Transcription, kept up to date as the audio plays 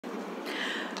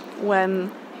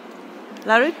when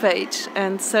Larry Page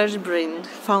and Sergey Brin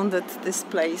founded this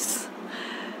place,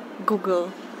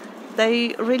 Google,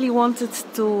 they really wanted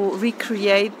to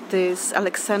recreate this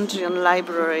Alexandrian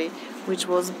library which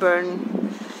was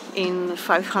burned in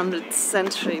 500th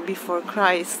century before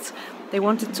Christ. They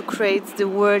wanted to create the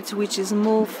world which is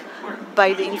moved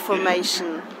by the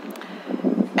information.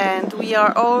 And we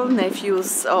are all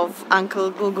nephews of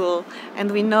Uncle Google,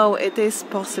 and we know it is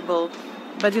possible.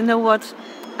 But you know what?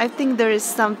 I think there is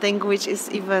something which is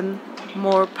even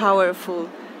more powerful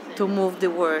to move the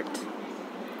world.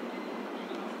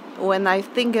 When I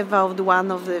think about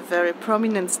one of the very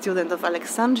prominent students of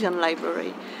Alexandrian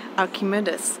Library,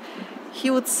 Archimedes, he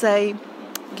would say,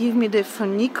 "Give me the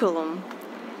funiculum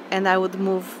and I would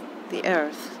move the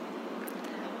earth."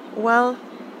 Well,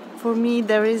 for me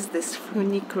there is this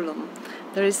funiculum.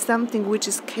 There is something which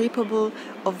is capable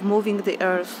of moving the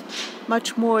earth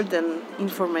much more than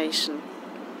information.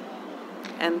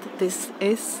 And this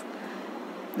is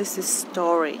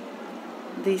story.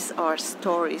 These are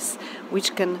stories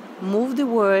which can move the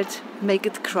world, make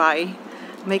it cry,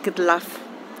 make it laugh,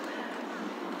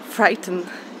 frighten,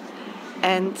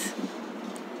 and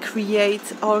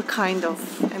create all kind of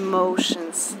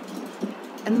emotions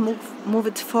and move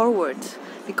it forward,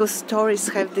 because stories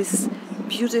have these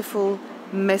beautiful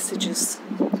messages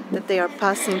that they are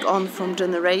passing on from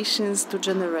generations to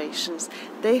generations.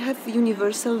 They have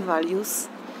universal values,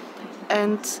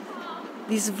 and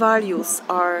these values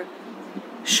are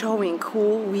showing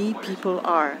who we people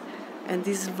are. And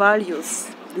these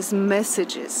values, these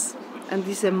messages, and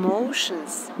these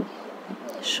emotions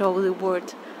show the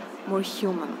world more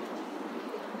human.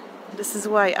 This is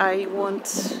why I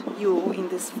want you in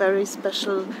this very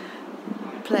special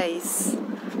place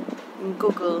in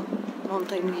Google,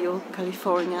 Mountain View,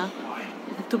 California,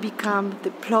 to become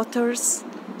the plotters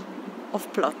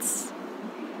of plots,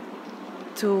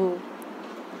 to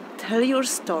tell your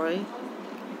story,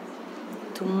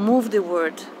 to move the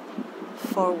world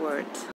forward.